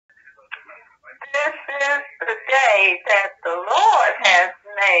day that the Lord has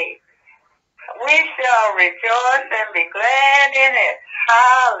made. We shall rejoice and be glad in it.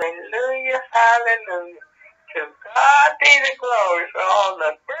 Hallelujah, hallelujah. To God be the glory for all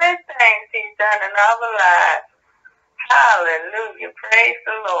the good things he's done in our lives. Hallelujah, praise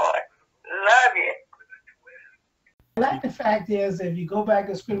the Lord. Love you. Like the fact is, if you go back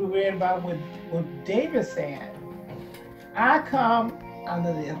to scripture, we read about what David said. I come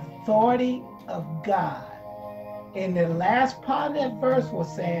under the authority of God. And the last part of that verse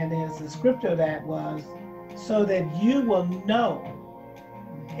was saying is the scripture that was, so that you will know,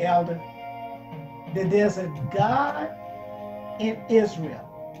 elder, that there's a God in Israel.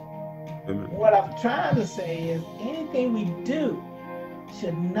 Amen. What I'm trying to say is anything we do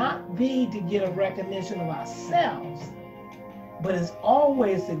should not be to get a recognition of ourselves, but it's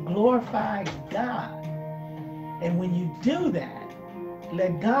always to glorify God. And when you do that,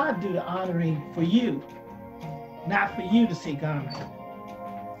 let God do the honoring for you, not for you to seek honor.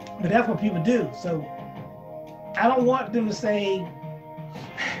 But that's what people do. So I don't want them to say,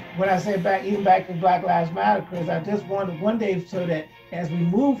 when I say back, even back to Black Lives Matter, because I just wanted one day so that as we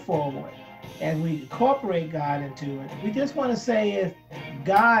move forward, as we incorporate God into it, we just want to say is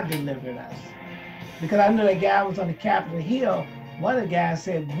God delivered us. Because I know that guy was on the Capitol Hill, one of the guys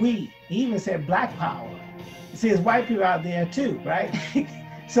said we, he even said black power. See, there's white people out there too, right?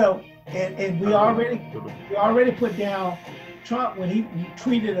 So, and we already put down Trump when he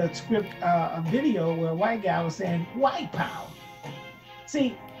tweeted a video where a white guy was saying white power.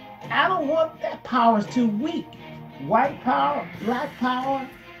 See, I don't want that power, is too weak. White power, black power,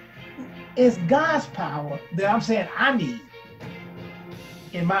 is God's power that I'm saying I need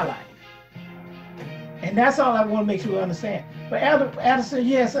in my life. And that's all I want to make sure we understand. But Addison,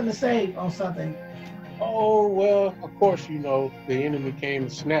 you had something to say on something. Oh, well, of course, you know, the enemy came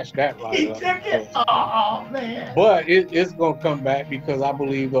and snatched that right up. Took it? Oh, man. But it's going to come back because I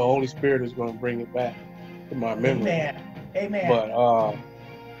believe the Holy Spirit is going to bring it back to my memory. Amen. Amen. But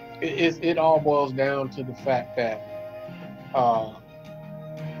it all boils down to the fact that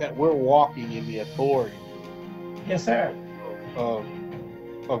that we're walking in the authority. Yes, sir. Of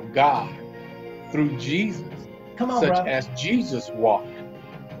God through Jesus. Come on, such brother. as Jesus walked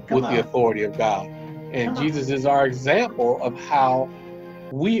with the authority of God. And Jesus is our example of how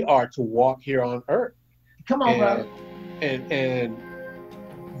we are to walk here on earth. Come on, brother. And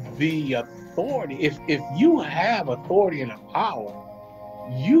the authority, if you have authority and a power,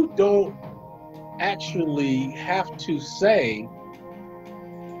 you don't actually have to say,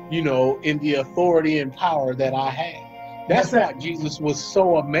 you know, in the authority and power that I have. That's why Jesus was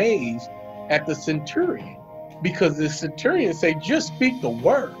so amazed at the centurion, because the centurion said, just speak the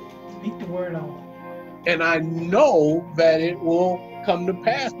word. Speak the word on. And I know that it will come to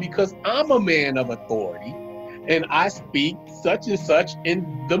pass because I'm a man of authority and I speak such and such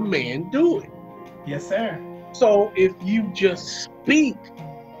and the man do it. Yes, sir. So if you just speak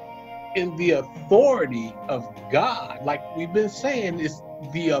in the authority of God, like we've been saying, it's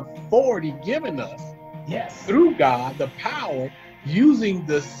the authority given us through God, the power, using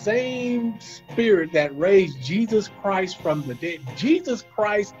the same spirit that raised Jesus Christ from the dead. Jesus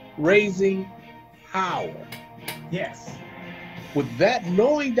Christ raising power. Yes. With that,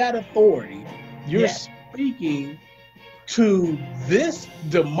 knowing that authority, you're speaking to this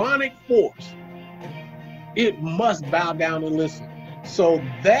demonic force. It must bow down and listen. So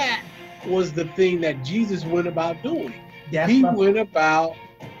that was the thing that Jesus went about doing. He went about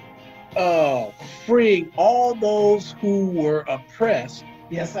freeing all those who were oppressed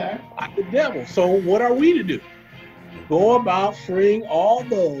by the devil. So what are we to do? Go about freeing all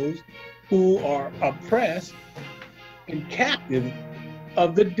those who are oppressed and captive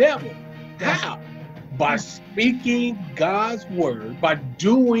of the devil. How? By speaking God's word, by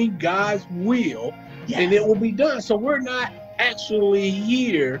doing God's will, and it will be done. So we're not actually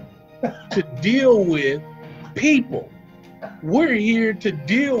here to deal with people. We're here to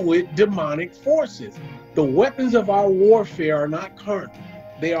deal with demonic forces. The weapons of our warfare are not carnal.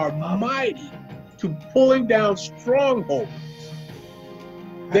 They are mighty to pulling down strongholds.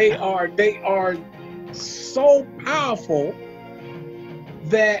 They are so powerful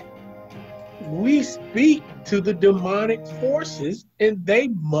that we speak to the demonic forces and they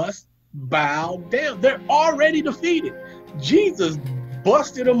must bow down. They're already defeated. Jesus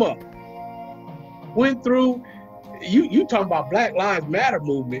busted them up. Went through, you talking about Black Lives Matter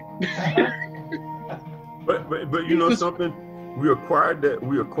movement. but you know something? We acquired that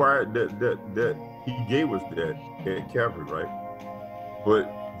he gave us that at Calvary, right? But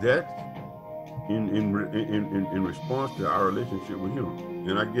that's in response to our relationship with him.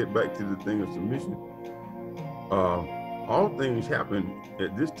 And I get back to the thing of submission. all things happen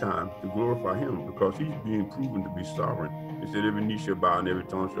at this time to glorify him, because he's being proven to be sovereign. He said every knee shall bow and every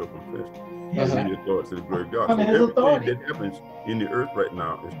tongue shall confess. Yes, and the authority to the glory of God. So everything that happens in the earth right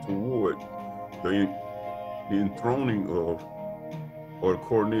now is toward the enthroning of, or the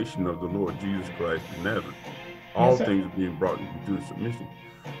coronation of the Lord Jesus Christ of Nazareth. All things are being brought into submission.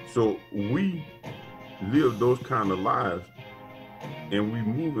 So we live those kind of lives, and we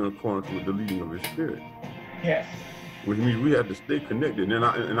move in accordance with the leading of his spirit. Yes. Which means we have to stay connected. And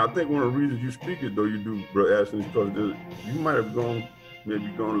I think one of the reasons you speak it, though you do, Brother Ashton, is because you might have maybe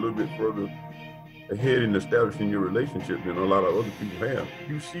gone a little bit further ahead in establishing your relationship than a lot of other people have.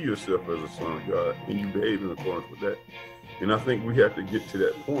 You see yourself as a son of God, and you behave in accordance with that. And I think we have to get to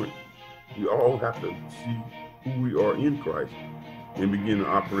that point. We all have to see who we are in Christ and begin to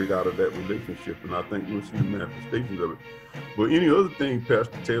operate out of that relationship. And I think we'll see the manifestations of it. But any other thing,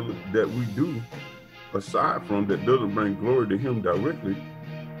 Pastor Taylor, that we do, aside from that doesn't bring glory to him directly,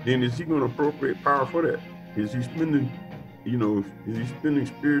 then is he going to appropriate power for that? Is he spending,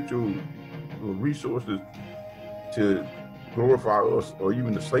 spiritual resources to glorify us or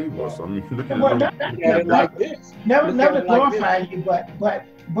even to save us? I mean, look at it like this. Never glorify you,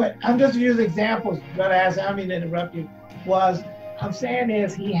 but I'm just using examples, Brother As, I don't mean to interrupt you, I'm saying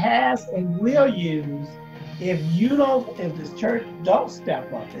is he has and will use, if this church don't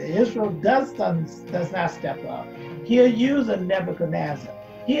step up, if Israel does not step up, he'll use a Nebuchadnezzar,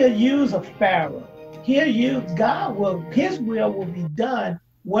 he'll use a Pharaoh, his will will be done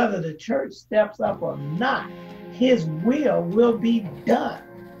whether the church steps up or not. His will be done.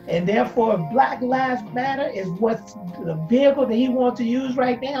 And therefore, if Black Lives Matter is what's the vehicle that he wants to use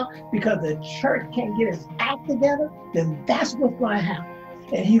right now, because the church can't get its act together, then that's what's going to happen.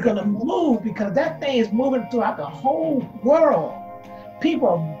 And he's going to move, because that thing is moving throughout the whole world. People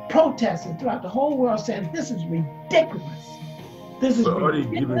are protesting throughout the whole world saying, this is ridiculous. This is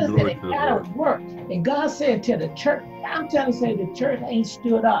ridiculous, and it gotta work. And God said to the church, I'm telling you, the church ain't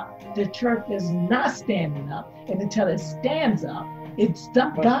stood up. The church is not standing up. And until it stands up,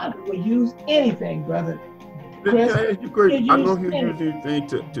 God will use anything, brother. Chris, I know he'll use anything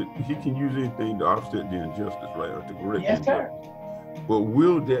he can use anything to offset the injustice, right? Or to correct Yes, sir. But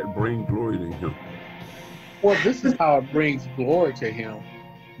will that bring glory to him? Well, this is how it brings glory to him.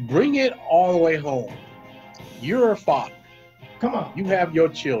 Bring it all the way home. You're a father. Come on. You have your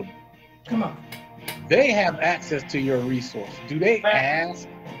children. Come on. They have access to your resources. Do they ask?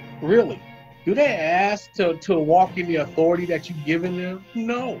 Really? Do they ask to walk in the authority that you've given them?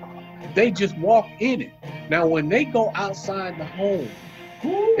 No. They just walk in it. Now, when they go outside the home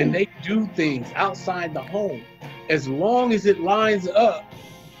and they do things outside the home, as long as it lines up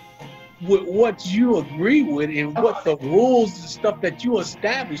with what you agree with and what the rules and stuff that you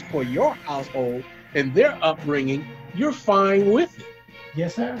establish for your household and their upbringing, you're fine with it.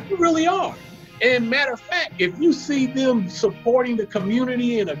 Yes, sir. You really are. And matter of fact, if you see them supporting the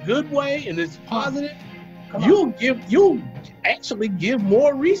community in a good way and it's positive, you'll actually give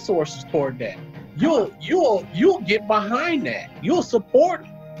more resources toward that. You'll get behind that. You'll support it.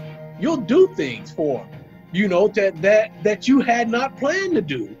 You'll do things for them, that you had not planned to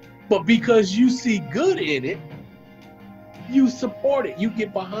do. But because you see good in it, you support it. You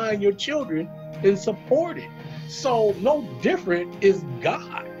get behind your children and support it. So no different is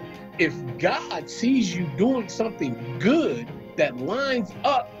God. If God sees you doing something good that lines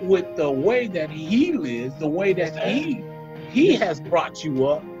up with the way that he lives, the way that he has brought you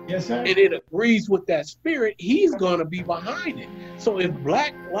up, yes, sir, and it agrees with that spirit, he's going to be behind it. So if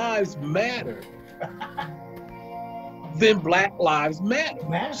Black Lives Matter, then Black Lives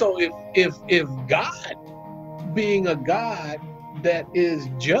Matter. So if God, being a God that is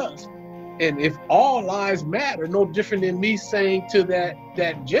just, and if all lives matter, no different than me saying to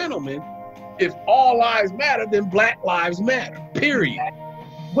that gentleman, if all lives matter, then Black Lives Matter, period.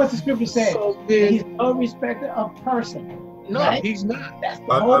 What's the scripture say? So he's no respecter of person. No, right? He's not. That's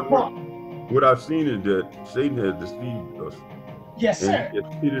the whole point. What I've seen is that Satan has deceived us. Yes, sir. He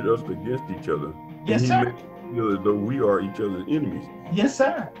has pitted us against each other. Yes, sir. He makes us feel as though we are each other's enemies. Yes,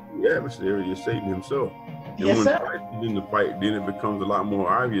 sir. The adversary is Satan himself. And yes, when sir. Christ is in the fight, then it becomes a lot more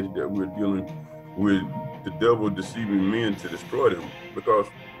obvious that we're dealing with the devil deceiving men to destroy them. Because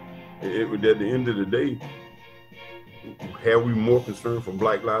at the end of the day, have we more concern for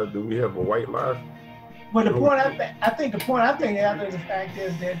Black lives than we have for white lives? Well, the point I think after the fact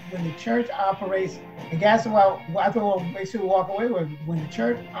is that when the church operates, and that's what I think we'll make sure we walk away with, when the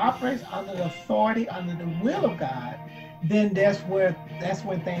church operates under the authority, under the will of God, then that's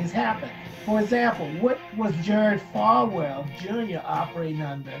when things happen. For example, what was Jared Falwell Jr. operating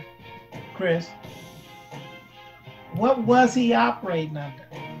under, Chris? What was he operating under?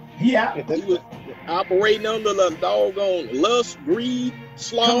 Yeah. He was operating under the doggone lust, greed,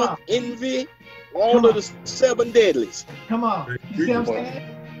 sloth, envy, all of the 7 deadlies. Come on. You see what I'm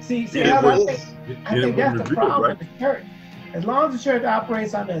saying? See, Yeah, I think that's the problem with the church. As long as the church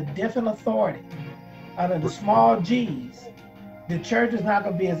operates under a different authority, under the small G's, the church is not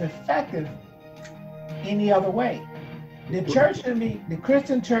going to be as effective any other way. The church shouldn't be, the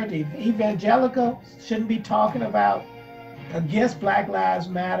Christian church, evangelical, shouldn't be talking about against Black Lives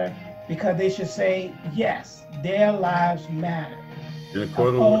Matter, because they should say, yes, their lives matter.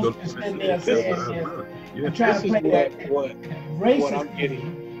 Opposed to sitting there saying this, and trying to play that racist. What I'm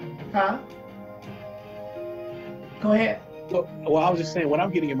getting. Huh? Go ahead. Well, I was just saying, what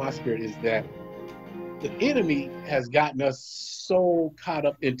I'm getting in my spirit is that the enemy has gotten us so caught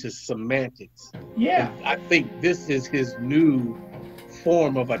up into semantics. Yeah. And I think this is his new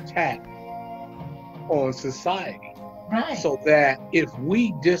form of attack on society. Right. So that if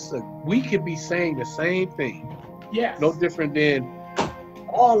we disagree, we could be saying the same thing. Yes. No different than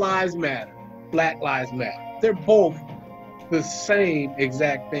all lives matter, Black lives matter. They're both the same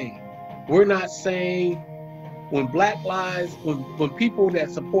exact thing. We're not saying when people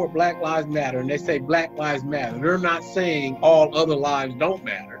that support Black Lives Matter and they say Black Lives Matter, they're not saying all other lives don't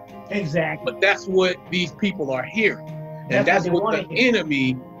matter. Exactly. But that's what these people are hearing. And that's what the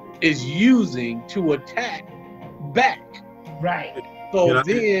enemy is using to attack back. Right. So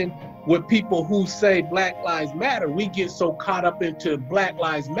then with people who say Black Lives Matter, we get so caught up into Black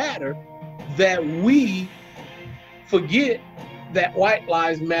Lives Matter that we forget that white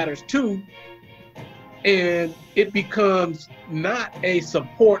lives matters too. And it becomes not a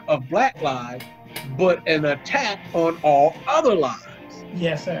support of Black lives, but an attack on all other lives.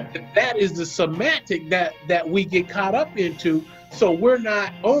 Yes, sir. And that is the semantic that we get caught up into. So we're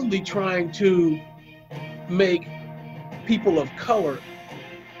not only trying to make people of color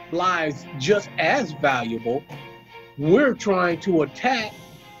lives just as valuable, we're trying to attack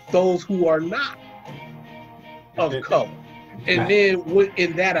those who are not of color. And then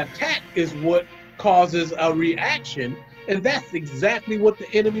in that attack is what causes a reaction, and that's exactly what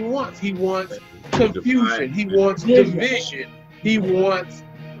the enemy wants. He wants confusion, he wants division, he wants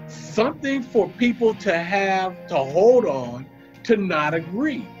something for people to have to hold on to not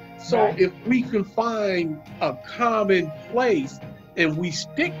agree. So if we can find a common place and we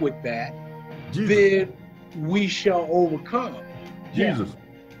stick with that, then we shall overcome. Jesus.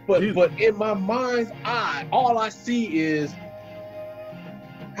 But in my mind's eye, all I see is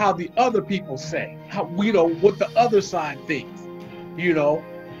how the other people say, how we know what the other side thinks, and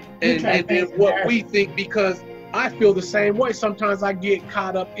then what we think, because I feel the same way. Sometimes I get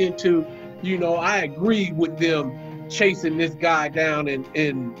caught up into, I agree with them chasing this guy down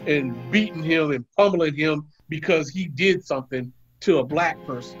and beating him and pummeling him because he did something to a Black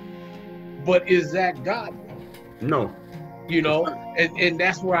person. But is that God? No. And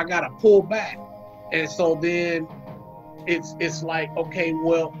that's where I gotta pull back. And so then it's like, okay,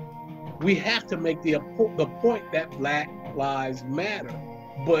 well, we have to make the point that Black lives matter.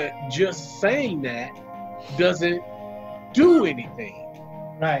 But just saying that doesn't do anything.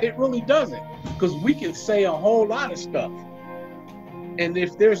 Right. It really doesn't. Because we can say a whole lot of stuff. And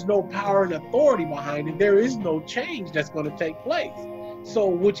if there's no power and authority behind it, there is no change that's going to take place. So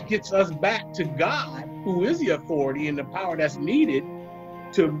which gets us back to God, who is the authority and the power that's needed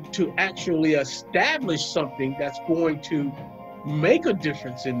to actually establish something that's going to make a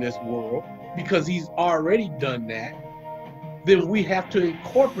difference in this world, because he's already done that. Then we have to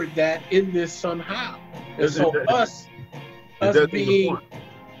incorporate that in this somehow. And so us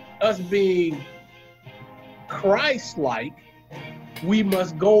being Christ-like, we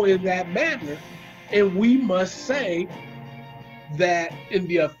must go in that manner, and we must say that in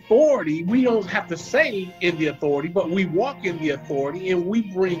the authority, we don't have to say in the authority, but we walk in the authority, and we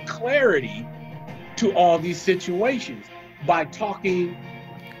bring clarity to all these situations by talking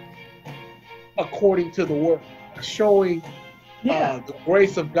according to the word, showing the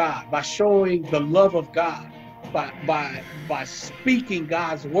grace of God, by showing the love of God, by speaking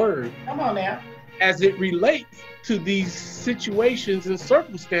God's word. Come on now. As it relates to these situations and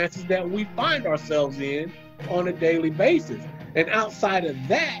circumstances that we find ourselves in on a daily basis. And outside of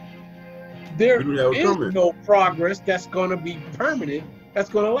that, there is no progress that's going to be permanent, that's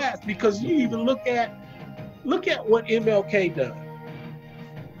going to last. Because you even look at what MLK done.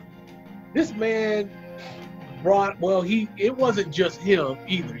 This man it wasn't just him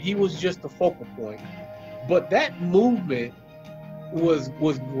either. He was just the focal point. But that movement was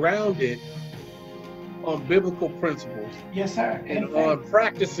grounded on biblical principles. Yes, sir. And on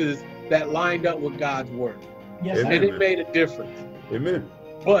practices that lined up with God's word. Yes, and it made a difference. Amen.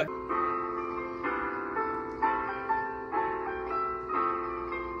 But